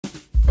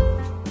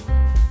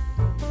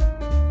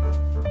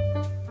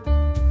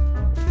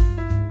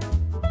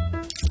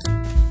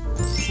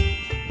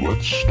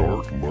Let's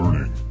start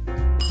learning.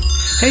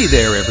 Hey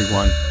there,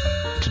 everyone.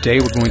 Today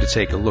we're going to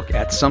take a look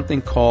at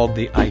something called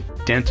the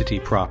identity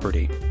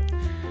property.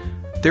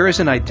 There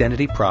is an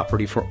identity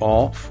property for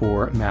all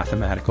four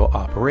mathematical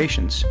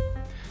operations: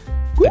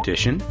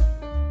 addition,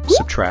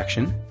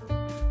 subtraction,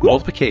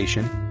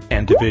 multiplication,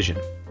 and division.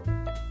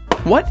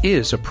 What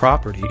is a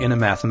property in a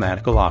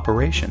mathematical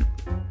operation?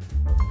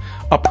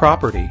 A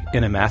property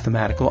in a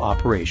mathematical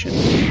operation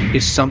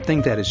is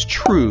something that is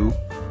true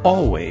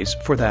always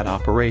for that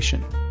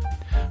operation.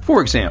 For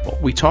example,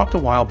 we talked a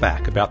while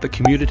back about the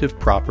commutative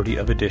property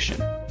of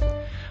addition.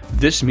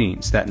 This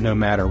means that no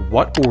matter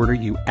what order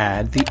you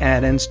add the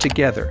addends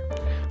together,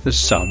 the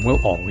sum will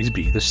always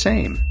be the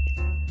same.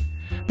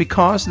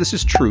 Because this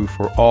is true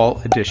for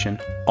all addition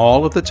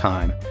all of the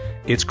time,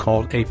 it's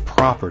called a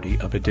property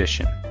of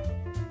addition.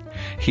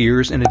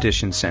 Here's an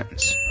addition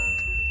sentence.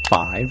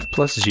 5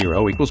 plus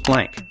 0 equals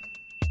blank.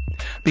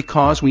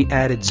 Because we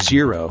added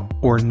 0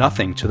 or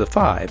nothing to the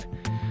 5,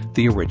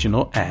 the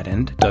original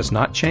addend does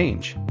not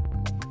change.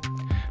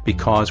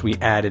 Because we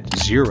added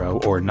 0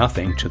 or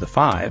nothing to the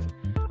 5,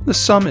 the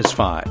sum is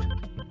 5.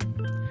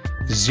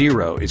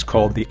 0 is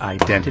called the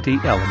identity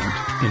element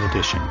in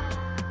addition.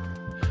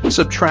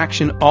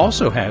 Subtraction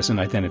also has an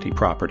identity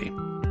property.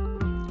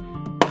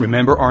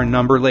 Remember our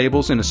number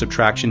labels in a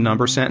subtraction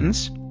number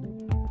sentence?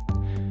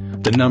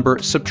 The number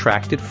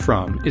subtracted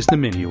from is the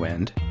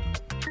minuend.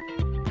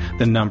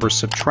 The number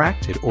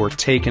subtracted or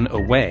taken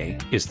away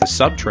is the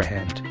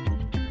subtrahend.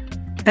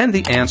 And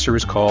the answer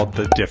is called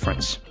the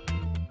difference.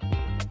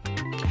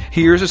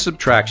 Here's a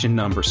subtraction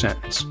number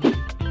sentence.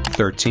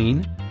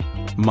 13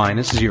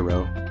 minus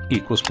 0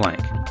 equals blank.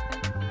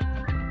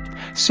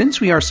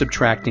 Since we are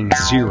subtracting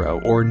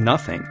 0 or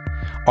nothing,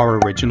 our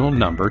original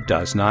number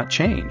does not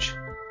change.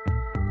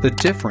 The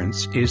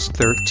difference is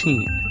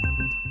 13.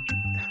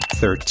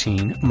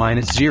 13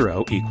 minus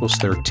 0 equals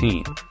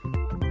 13.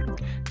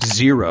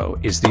 0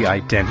 is the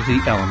identity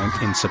element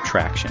in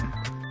subtraction.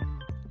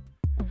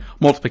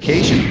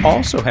 Multiplication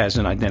also has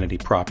an identity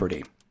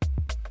property.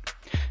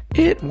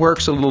 It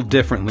works a little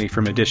differently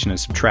from addition and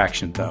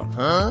subtraction,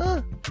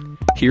 though.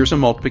 Here's a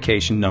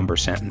multiplication number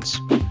sentence.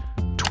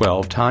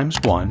 12 times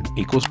 1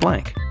 equals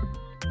blank.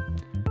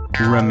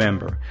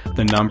 Remember,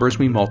 the numbers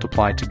we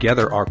multiply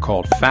together are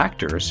called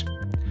factors,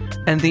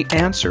 and the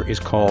answer is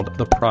called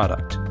the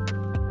product.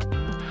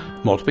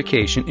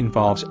 Multiplication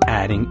involves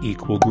adding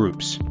equal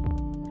groups.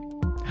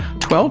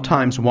 12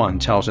 times 1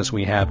 tells us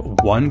we have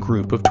one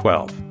group of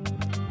 12.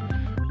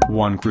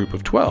 One group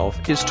of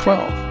 12 is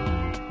 12.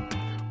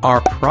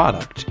 Our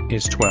product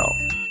is 12.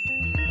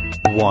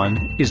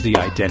 1 is the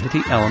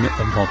identity element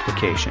of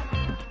multiplication.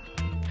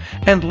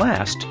 And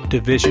last,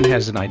 division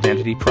has an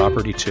identity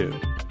property too.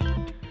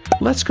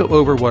 Let's go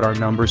over what our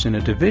numbers in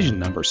a division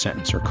number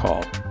sentence are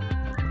called.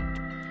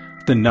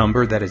 The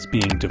number that is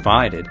being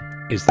divided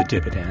is the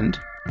dividend.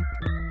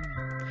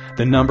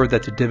 The number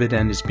that the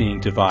dividend is being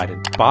divided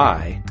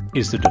by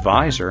is the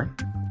divisor.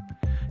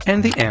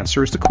 And the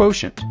answer is the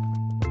quotient.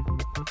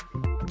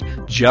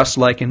 Just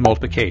like in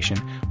multiplication,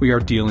 we are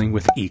dealing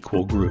with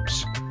equal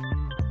groups.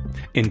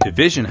 In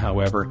division,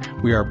 however,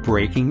 we are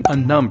breaking a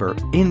number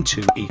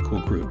into equal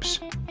groups.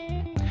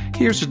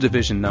 Here's a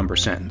division number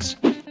sentence.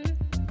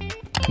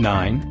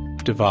 9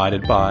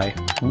 divided by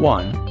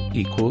 1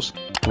 equals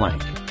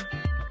blank.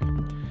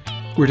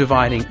 We're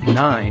dividing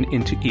 9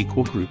 into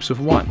equal groups of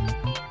 1.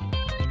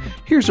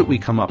 Here's what we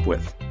come up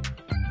with.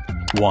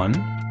 1,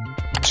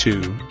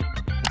 2,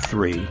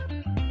 3,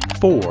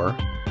 4,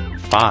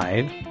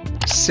 5,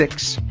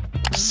 6,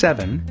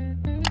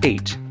 7,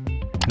 8,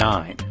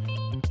 9.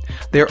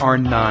 There are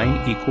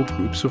 9 equal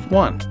groups of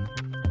 1.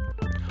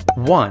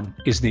 1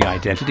 is the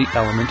identity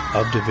element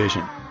of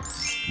division.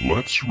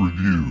 Let's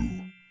review.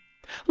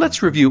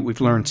 Let's review what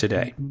we've learned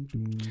today.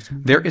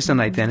 There is an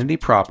identity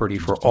property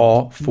for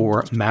all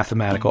four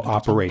mathematical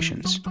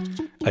operations: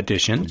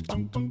 addition,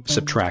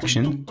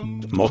 subtraction,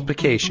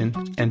 multiplication,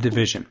 and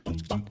division.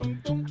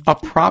 A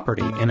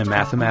property in a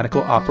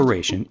mathematical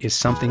operation is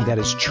something that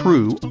is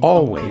true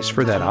always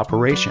for that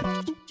operation.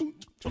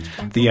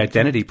 The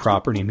identity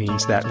property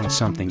means that when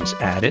something is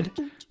added,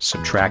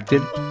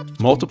 subtracted,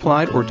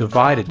 multiplied, or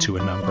divided to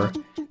a number,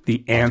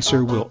 the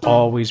answer will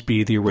always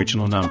be the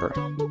original number.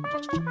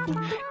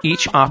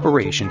 Each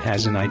operation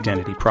has an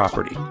identity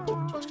property.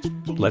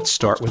 Let's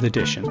start with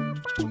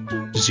addition.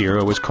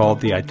 0 is called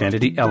the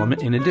identity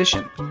element in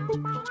addition.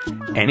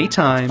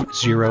 Anytime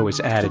 0 is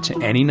added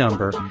to any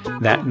number,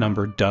 that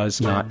number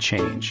does not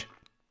change.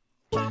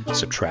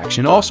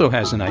 Subtraction also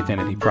has an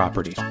identity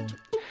property.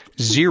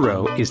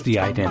 0 is the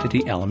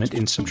identity element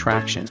in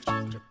subtraction.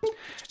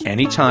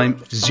 Anytime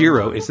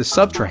 0 is the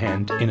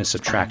subtrahend in a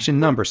subtraction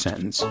number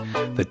sentence,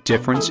 the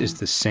difference is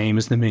the same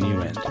as the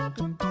minuend.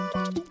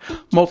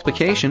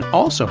 Multiplication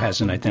also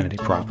has an identity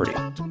property.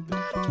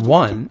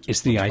 1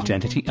 is the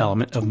identity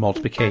element of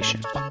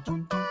multiplication.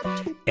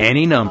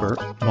 Any number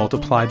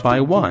multiplied by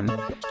 1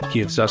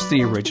 gives us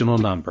the original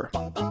number.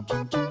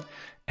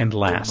 And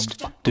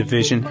last,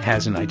 division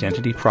has an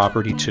identity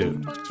property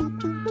too.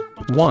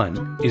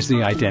 1 is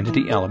the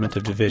identity element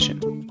of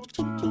division.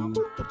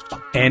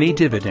 any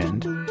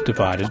dividend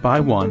divided by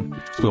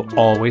 1 will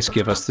always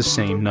give us the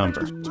same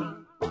number.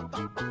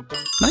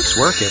 Nice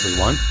work,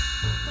 everyone.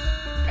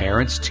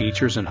 Parents,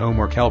 teachers, and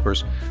homework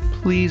helpers,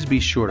 please be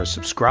sure to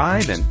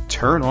subscribe and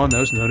turn on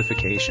those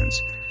notifications.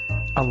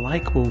 A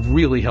like will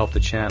really help the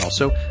channel,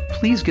 so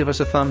please give us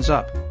a thumbs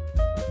up.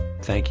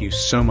 Thank you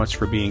so much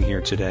for being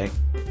here today.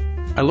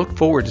 I look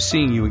forward to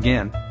seeing you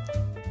again.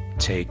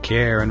 Take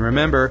care, and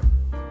remember,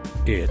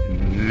 it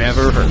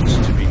never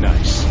hurts to be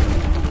nice.